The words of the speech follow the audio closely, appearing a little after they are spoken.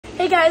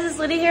Hey guys, it's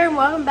Lydia here and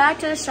welcome back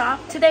to the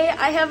shop. Today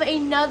I have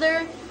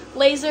another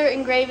laser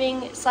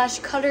engraving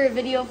 / cutter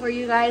video for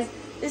you guys.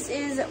 This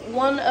is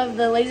one of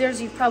the lasers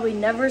you've probably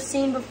never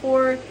seen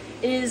before. It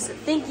is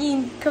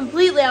thinking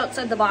completely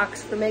outside the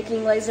box for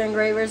making laser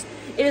engravers.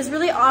 It is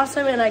really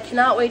awesome and I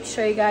cannot wait to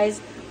show you guys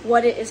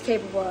what it is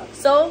capable of.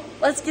 So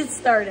let's get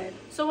started.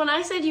 So when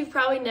I said you've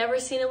probably never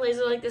seen a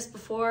laser like this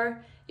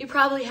before, you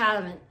probably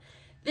haven't.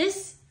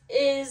 This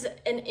is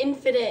an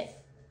infinite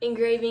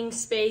engraving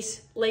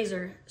space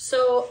laser.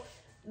 So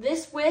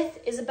this width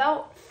is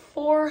about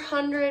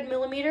 400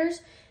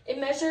 millimeters. It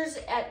measures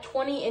at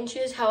 20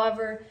 inches.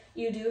 However,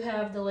 you do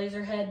have the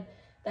laser head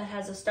that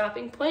has a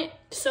stopping point.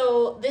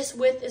 So this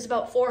width is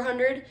about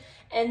 400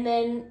 and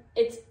then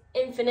it's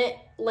infinite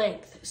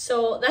length.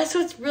 So that's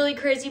what's really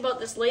crazy about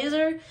this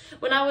laser.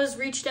 When I was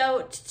reached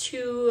out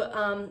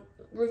to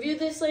review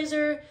this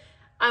laser,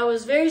 I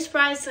was very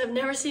surprised. I've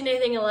never seen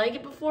anything like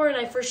it before and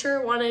I for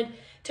sure wanted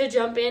to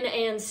jump in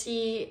and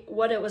see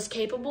what it was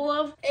capable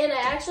of. And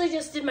I actually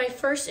just did my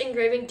first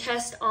engraving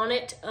test on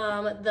it,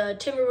 the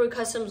Timberwood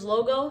Customs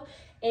logo,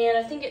 and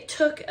I think it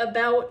took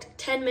about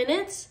 10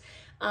 minutes,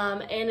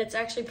 and it's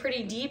actually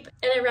pretty deep,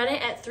 and I ran it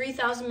at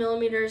 3,000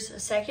 millimeters a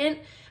second.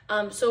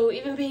 So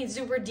even being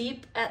super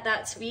deep at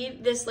that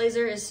speed, this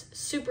laser is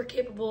super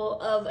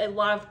capable of a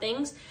lot of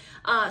things.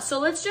 So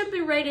let's jump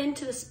right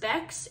into the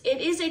specs.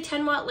 It is a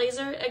 10 watt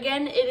laser.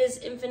 Again, it is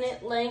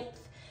infinite length.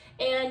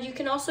 And you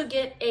can also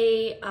get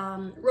a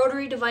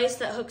rotary device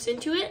that hooks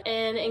into it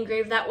and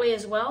engrave that way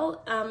as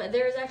well.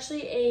 There is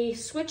actually a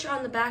switch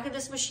on the back of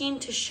this machine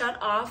to shut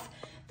off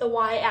the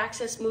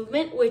Y-axis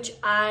movement, which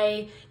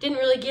I didn't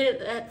really get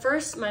it at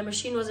first. My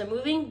machine wasn't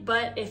moving,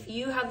 but if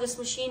you have this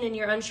machine and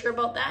you're unsure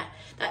about that,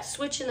 that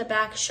switch in the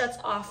back shuts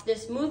off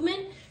this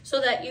movement so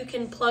that you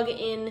can plug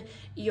in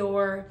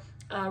your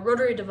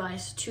rotary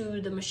device to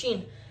the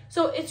machine.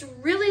 So it's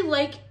really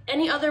like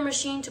any other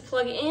machine to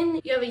plug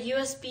in. You have a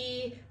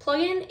USB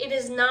plug-in. It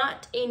is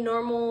not a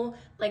normal,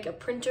 like a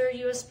printer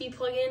USB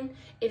plug-in.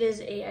 It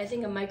is I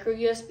think a micro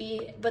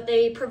USB, but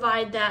they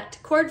provide that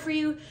cord for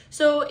you.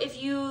 So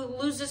if you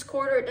lose this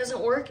cord or it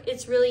doesn't work,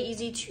 it's really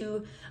easy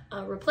to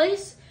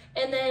replace.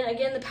 And then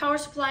again, the power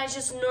supply is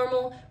just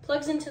normal,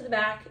 plugs into the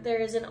back. There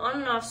is an on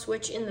and off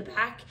switch in the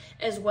back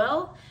as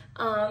well.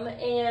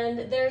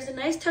 And there's a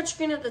nice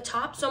touchscreen at the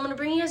top. So I'm gonna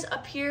bring you guys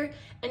up here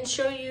and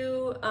show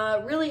you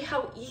really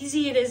how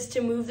easy it is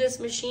to move this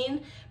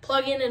machine,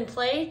 plug in and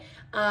play,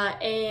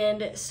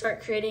 and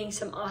start creating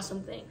some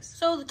awesome things.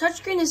 So the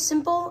touchscreen is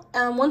simple.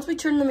 Once we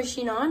turn the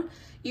machine on,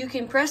 you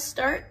can press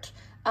start,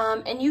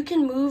 and you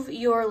can move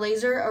your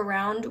laser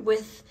around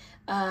with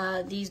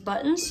these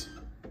buttons.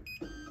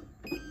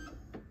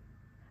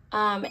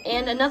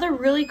 And another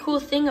really cool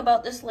thing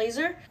about this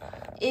laser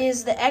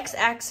is the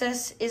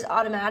X-axis is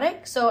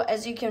automatic. So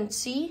as you can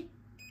see,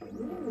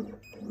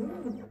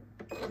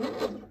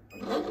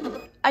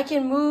 I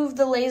can move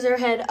the laser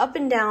head up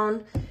and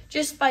down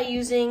just by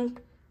using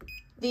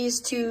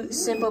these two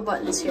simple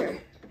buttons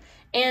here.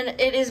 And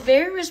it is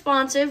very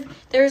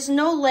responsive. There's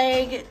no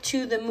lag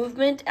to the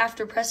movement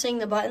after pressing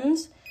the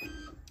buttons.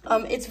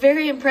 It's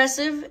very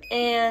impressive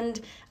and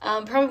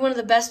probably one of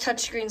the best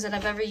touchscreens that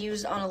I've ever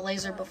used on a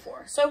laser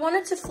before. So I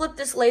wanted to flip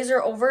this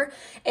laser over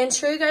and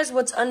show you guys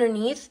what's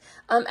underneath.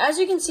 As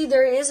you can see,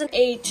 there is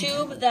a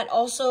tube that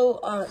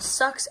also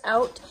sucks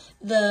out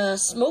the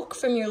smoke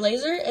from your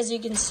laser. As you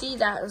can see,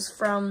 that is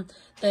from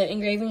the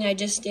engraving I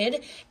just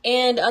did.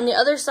 And on the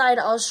other side,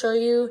 I'll show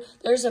you,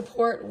 there's a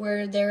port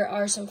where there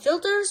are some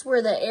filters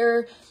where the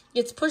air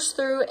gets pushed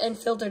through and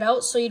filtered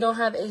out so you don't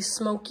have a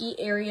smoky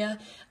area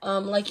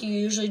like you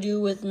usually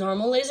do with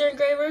normal laser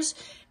engravers.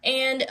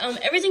 And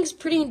everything's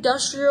pretty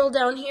industrial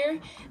down here,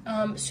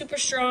 super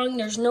strong,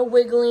 there's no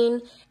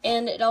wiggling,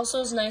 and it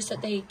also is nice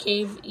that they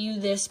gave you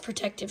this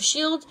protective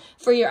shield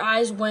for your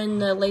eyes when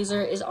the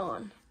laser is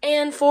on.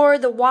 And for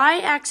the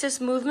Y-axis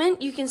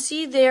movement, you can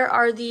see there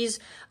are these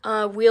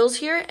wheels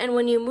here, and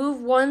when you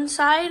move one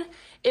side,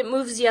 it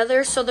moves the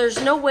other, so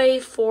there's no way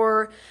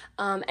for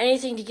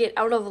anything to get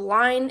out of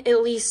line,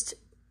 at least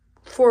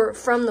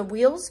from the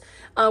wheels,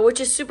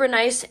 which is super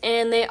nice,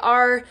 and they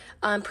are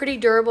pretty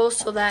durable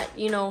so that,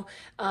 you know,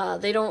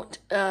 they don't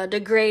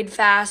degrade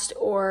fast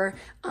or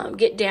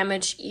get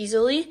damaged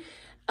easily.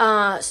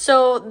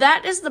 So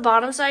that is the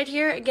bottom side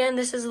here. Again,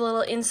 this is a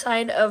little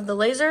inside of the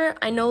laser.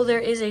 I know there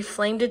is a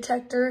flame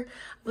detector.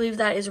 I believe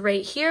that is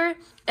right here.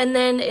 And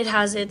then it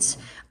has its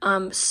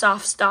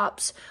soft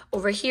stops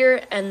over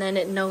here, and then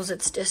it knows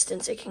its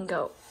distance it can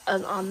go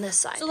on this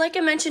side. So like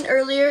I mentioned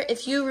earlier,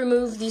 if you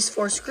remove these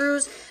 4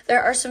 screws,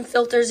 there are some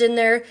filters in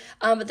there,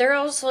 but there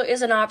also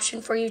is an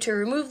option for you to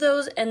remove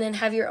those and then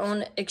have your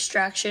own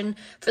extraction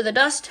for the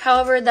dust.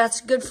 However,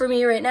 that's good for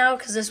me right now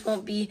because this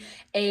won't be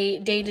a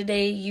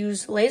day-to-day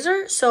use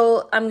laser,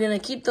 so I'm gonna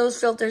keep those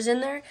filters in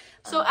there.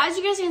 So as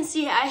you guys can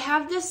see, I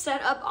have this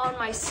set up on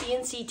my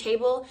CNC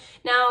table.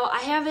 Now I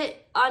have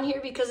it on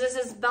here because this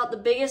is about the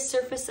biggest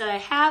surface that I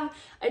have.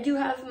 I do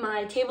have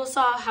my table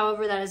saw,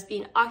 however, that is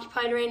being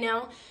occupied right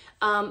now.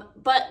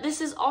 But this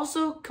is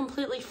also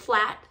completely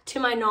flat. To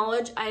my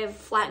knowledge, I have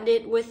flattened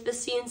it with the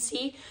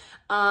CNC.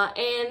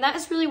 And that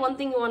is really one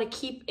thing you want to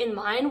keep in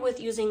mind with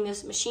using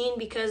this machine,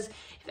 because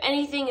if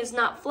anything is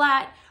not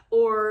flat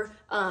or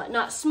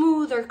not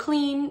smooth or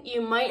clean, you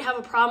might have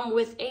a problem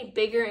with a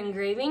bigger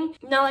engraving.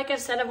 Now, like I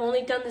said, I've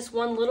only done this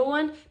one little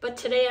one, but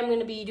today I'm going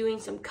to be doing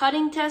some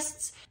cutting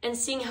tests and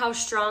seeing how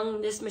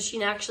strong this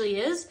machine actually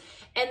is.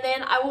 And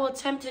then I will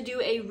attempt to do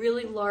a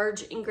really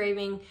large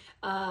engraving,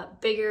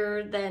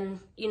 bigger than,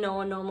 a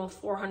normal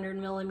 400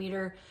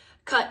 millimeter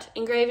cut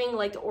engraving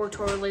like the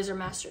Ortor Laser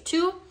Master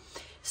 2.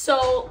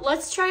 So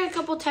let's try a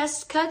couple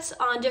test cuts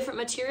on different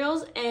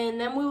materials, and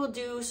then we will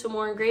do some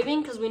more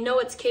engraving because we know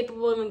it's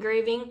capable of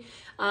engraving.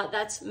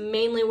 That's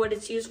mainly what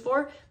it's used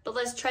for, but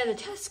let's try the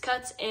test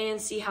cuts and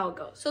see how it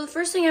goes. So the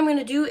first thing I'm going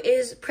to do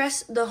is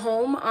press the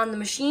home on the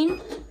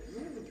machine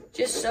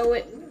just so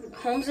it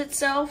homes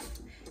itself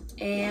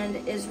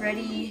and is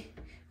ready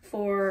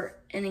for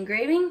an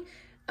engraving.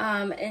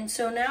 And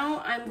so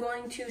now I'm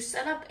going to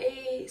set up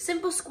a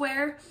simple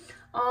square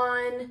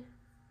on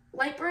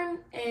Lightburn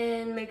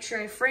and make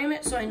sure I frame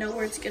it so I know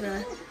where it's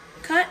gonna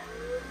cut.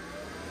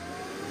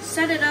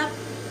 Set it up,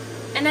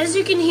 and as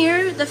you can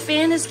hear, the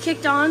fan is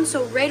kicked on,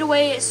 so right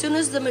away, as soon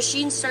as the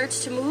machine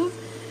starts to move,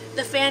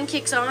 the fan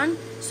kicks on.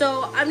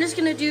 So I'm just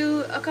gonna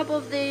do a couple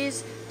of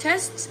these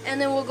tests and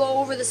then we'll go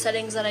over the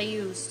settings that I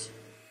used.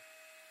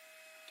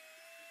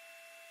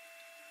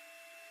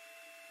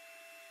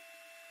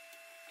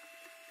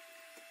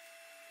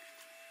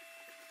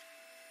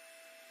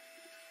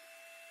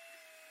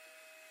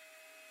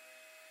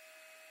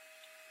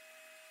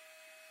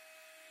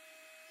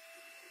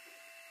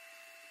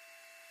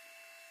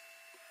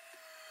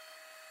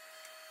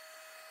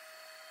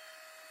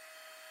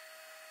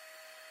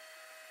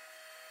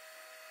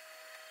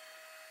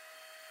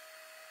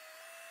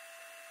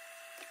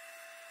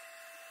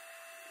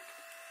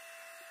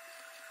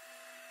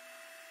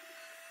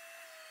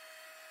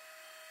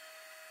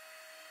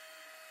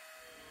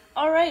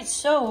 Alright,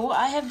 so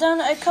I have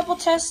done a couple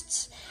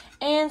tests,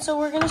 and so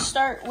we're going to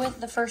start with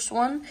the first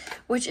one,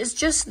 which is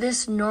just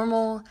this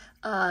normal,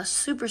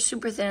 super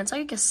thin. It's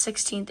like a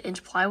 16th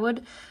inch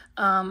plywood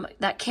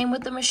that came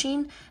with the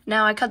machine.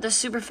 Now, I cut this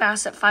super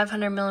fast at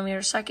 500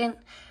 millimeters a second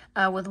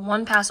with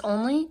one pass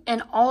only,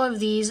 and all of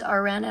these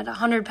are ran at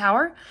 100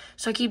 power,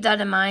 so keep that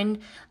in mind.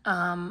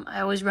 I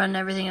always run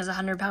everything as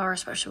 100 power,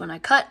 especially when I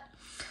cut.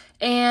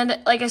 And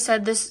like I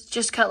said, this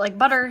just cut like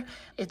butter.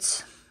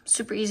 It's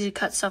super easy to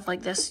cut stuff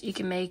like this. You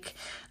can make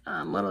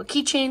little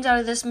keychains out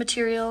of this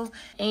material,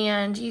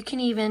 and you can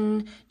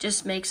even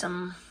just make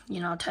some,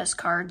 test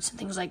cards and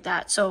things like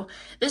that. So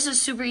this is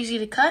super easy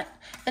to cut.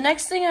 The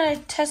next thing I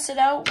tested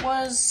out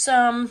was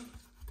some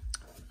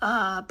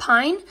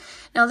pine.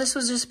 Now this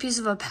was just a piece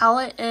of a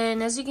pallet,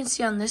 and as you can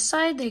see on this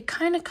side, they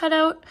kind of cut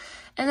out,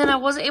 and then I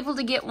was able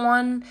to get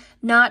one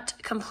not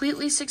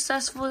completely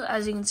successful.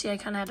 As you can see, I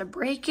kind of had to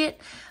break it.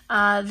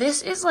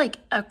 This is like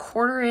a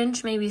 1/4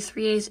 inch, maybe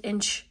 3/8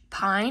 inch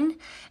pine,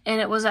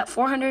 and it was at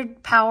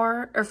 400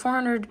 power or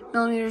 400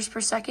 millimeters per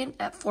second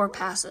at 4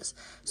 passes.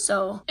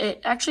 So it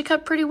actually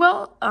cut pretty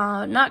well.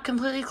 Not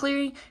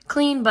completely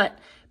clean, but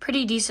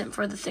pretty decent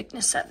for the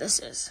thickness that this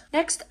is.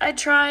 Next, I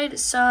tried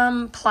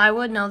some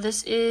plywood. Now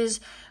this is,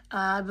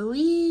 I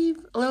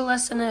believe, a little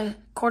less than a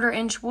 1/4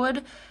 inch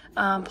wood.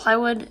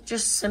 Plywood,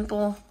 just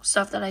simple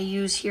stuff that I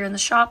use here in the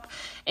shop,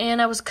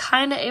 and I was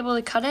kind of able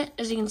to cut it.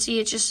 As you can see,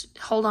 it's just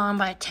hold on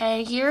by a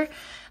tag here,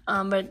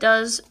 but it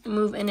does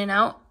move in and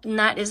out, and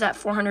that is at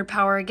 400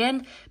 power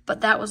again,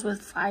 but that was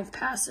with 5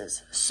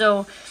 passes.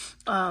 So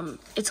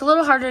it's a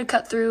little harder to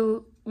cut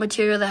through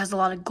material that has a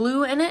lot of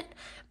glue in it,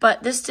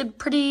 but this did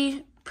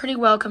pretty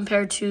well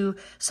compared to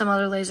some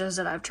other lasers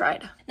that I've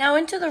tried. Now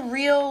into the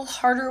real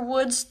harder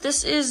woods.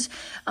 This is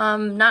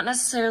not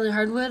necessarily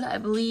hardwood. I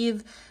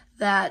believe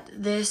that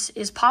this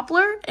is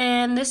poplar,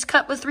 and this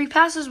cut with 3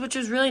 passes, which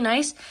is really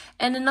nice.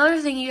 And another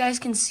thing you guys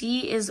can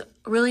see is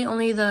really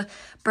only the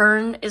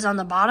burn is on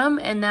the bottom,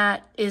 and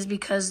that is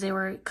because they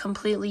were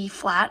completely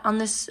flat on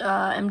this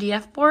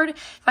MDF board.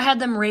 If I had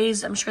them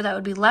raised, I'm sure that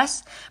would be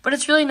less, but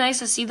it's really nice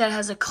to see that it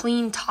has a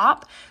clean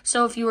top.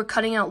 So if you were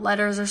cutting out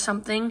letters or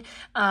something,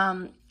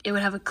 it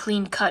would have a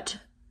clean cut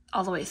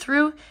all the way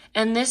through.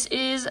 And this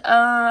is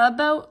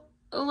about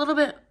a little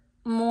bit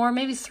more,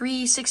 maybe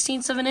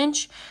 3/16 of an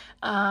inch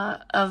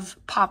of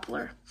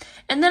poplar.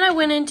 And then I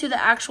went into the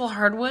actual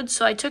hardwood.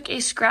 So I took a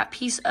scrap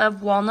piece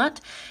of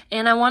walnut,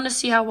 and I wanted to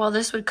see how well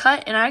this would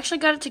cut, and I actually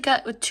got it to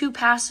cut with 2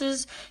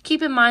 passes.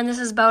 Keep in mind, this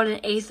is about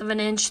 1/8 of an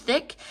inch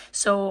thick,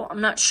 so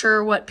I'm not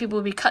sure what people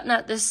would be cutting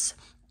at this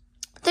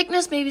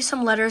thickness, maybe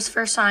some letters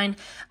for a sign,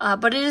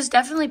 but it is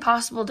definitely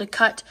possible to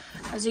cut.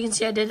 As you can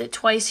see, I did it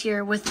twice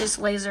here with this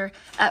laser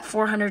at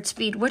 400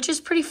 speed, which is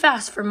pretty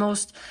fast for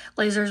most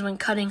lasers when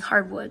cutting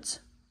hardwoods.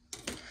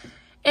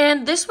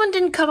 And this one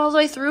didn't cut all the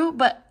way through,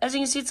 but as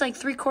you can see, it's like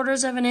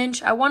 3/4 of an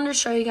inch. I wanted to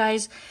show you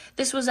guys,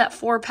 this was at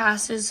 4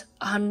 passes,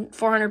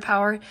 400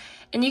 power,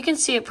 and you can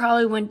see it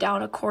probably went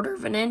down 1/4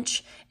 of an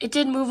inch. It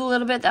did move a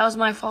little bit. That was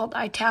my fault.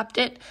 I tapped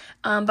it,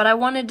 but I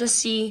wanted to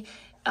see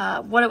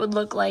what it would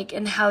look like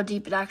and how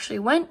deep it actually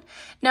went.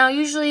 Now,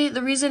 usually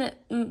the reason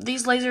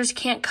these lasers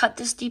can't cut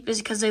this deep is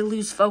because they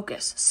lose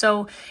focus.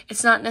 So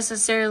it's not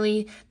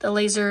necessarily the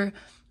laser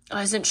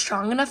isn't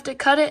strong enough to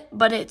cut it,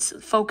 but its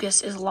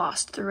focus is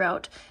lost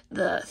throughout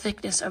the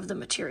thickness of the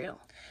material.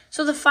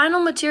 So the final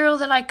material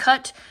that I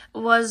cut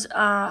was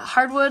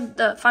hardwood,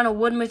 the final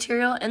wood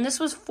material, and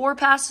this was 4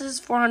 passes,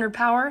 400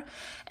 power.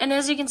 And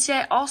as you can see,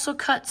 I also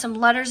cut some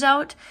letters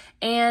out,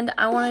 and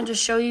I wanted to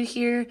show you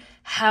here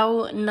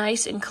how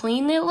nice and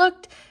clean it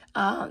looked.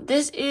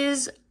 This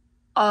is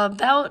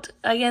about,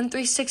 again,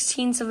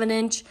 3/16 of an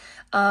inch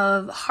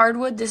of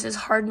hardwood. This is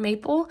hard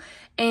maple,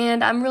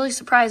 and I'm really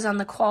surprised on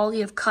the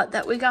quality of cut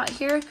that we got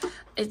here.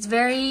 It's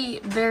very,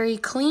 very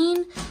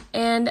clean,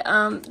 and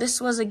this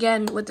was,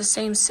 again, with the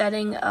same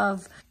setting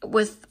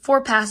with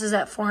 4 passes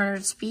at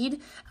 400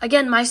 speed.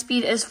 Again, my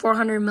speed is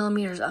 400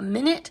 millimeters a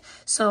minute,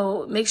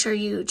 so make sure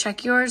you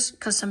check yours,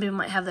 because some people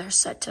might have theirs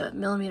set to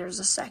millimeters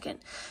a second.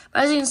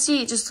 But as you can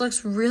see, it just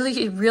looks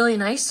really, really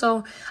nice,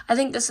 so I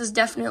think this is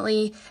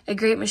definitely a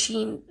great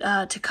machine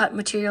to cut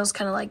materials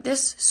kind of like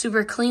this,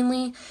 super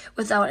cleanly,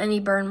 without any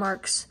burn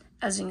marks,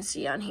 as you can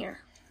see on here.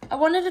 I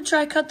wanted to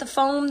try cut the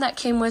foam that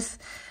came with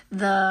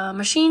the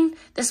machine.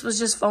 This was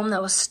just foam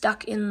that was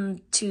stuck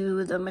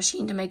into the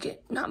machine to make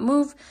it not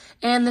move,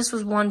 and this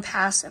was 1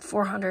 pass at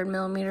 400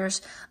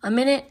 millimeters a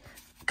minute,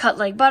 cut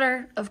like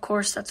butter. Of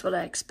course, that's what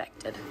I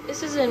expected.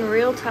 This is in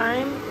real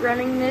time,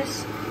 running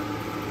this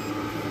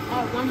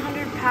at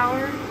 100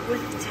 power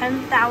with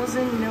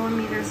 10,000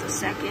 millimeters a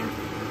second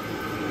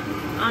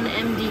on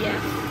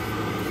MDF.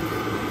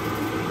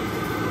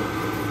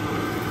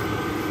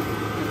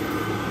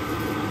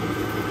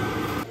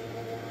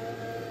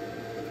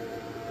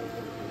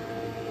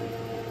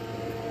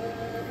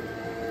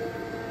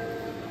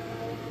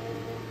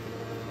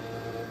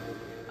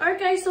 Alright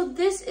guys, so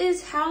this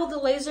is how the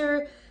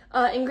laser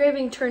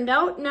engraving turned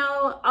out.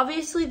 Now,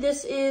 obviously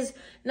this is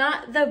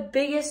not the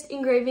biggest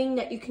engraving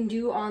that you can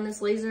do on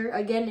this laser.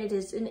 Again, it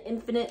is an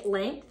infinite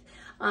length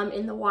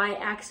in the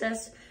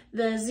Y-axis.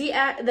 The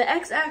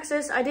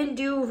X-axis, I didn't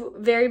do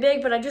very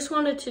big, but I just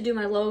wanted to do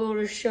my logo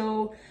to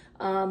show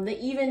the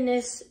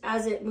evenness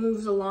as it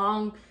moves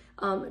along,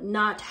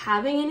 not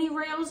having any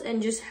rails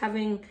and just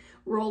having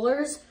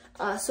rollers.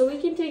 So we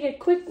can take a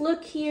quick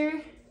look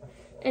here,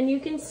 and you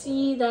can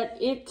see that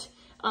it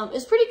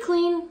is pretty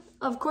clean.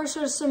 Of course,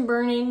 there's some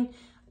burning.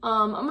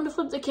 I'm gonna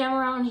flip the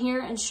camera around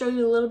here and show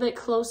you a little bit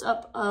close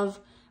up of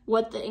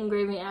what the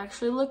engraving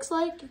actually looks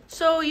like.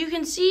 So you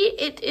can see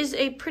it is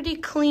a pretty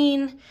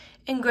clean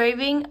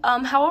engraving.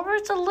 However,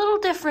 it's a little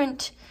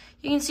different.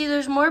 You can see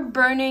there's more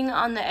burning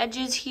on the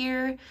edges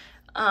here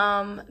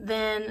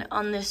than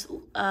on this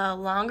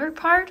longer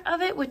part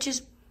of it, which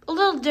is a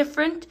little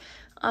different.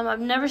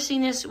 I've never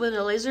seen this with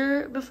a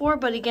laser before,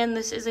 but again,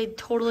 this is a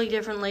totally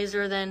different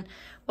laser than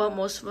what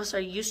most of us are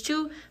used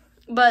to.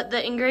 But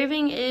the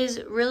engraving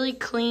is really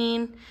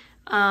clean.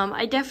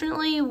 I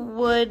definitely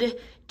would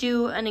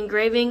do an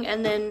engraving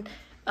and then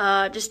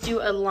just do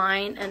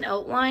an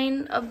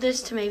outline of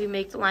this to maybe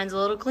make the lines a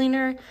little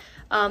cleaner.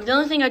 The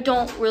only thing I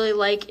don't really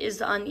like is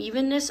the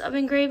unevenness of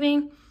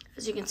engraving,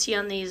 as you can see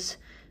on these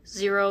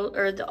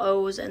the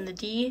O's and the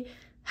D.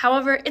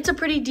 However, it's a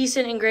pretty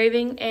decent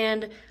engraving,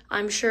 and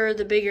I'm sure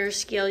the bigger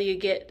scale you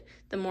get,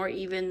 the more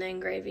even the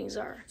engravings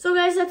are. So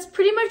guys, that's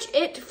pretty much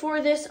it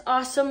for this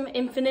awesome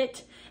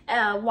infinite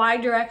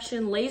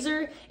Y-direction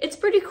laser. It's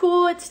pretty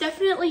cool. It's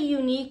definitely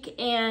unique,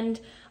 and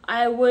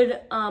I would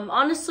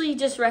honestly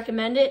just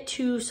recommend it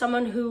to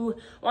someone who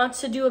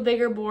wants to do a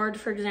bigger board,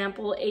 for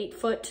example,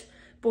 8-foot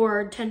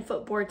board,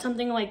 10-foot board,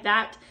 something like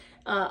that.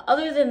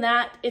 Other than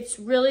that, it's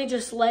really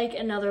just like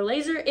another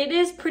laser. It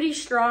is pretty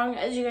strong.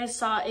 As you guys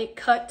saw, it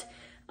cut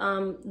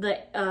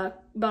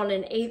about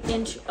an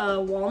 1/8-inch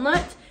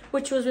walnut,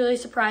 which was really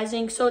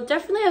surprising. So it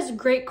definitely has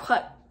great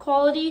cut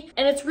quality,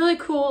 and it's really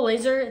cool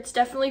laser. It's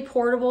definitely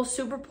portable,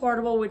 super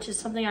portable, which is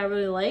something I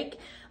really like.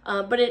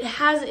 But it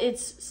has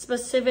its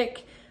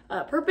specific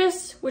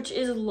purpose, which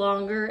is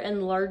longer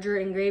and larger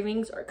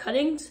engravings or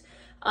cuttings.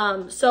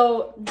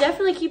 So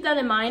definitely keep that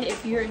in mind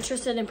if you're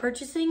interested in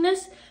purchasing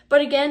this.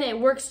 But again, it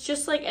works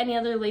just like any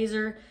other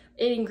laser.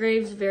 It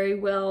engraves very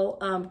well,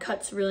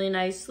 cuts really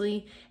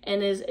nicely,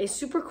 and is a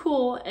super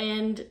cool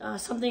and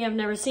something I've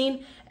never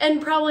seen,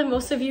 and probably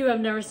most of you have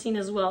never seen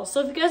as well.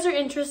 So if you guys are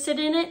interested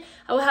in it,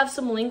 I will have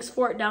some links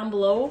for it down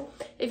below.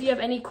 If you have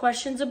any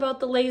questions about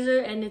the laser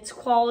and its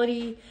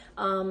quality,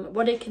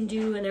 what it can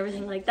do and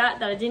everything like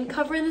that I didn't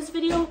cover in this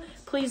video,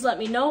 please let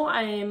me know.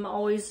 I am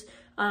always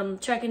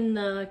checking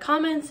the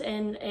comments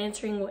and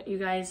answering what you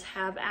guys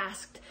have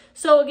asked.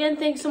 So again,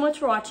 thanks so much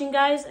for watching,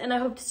 guys, and I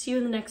hope to see you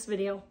in the next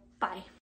video. Bye.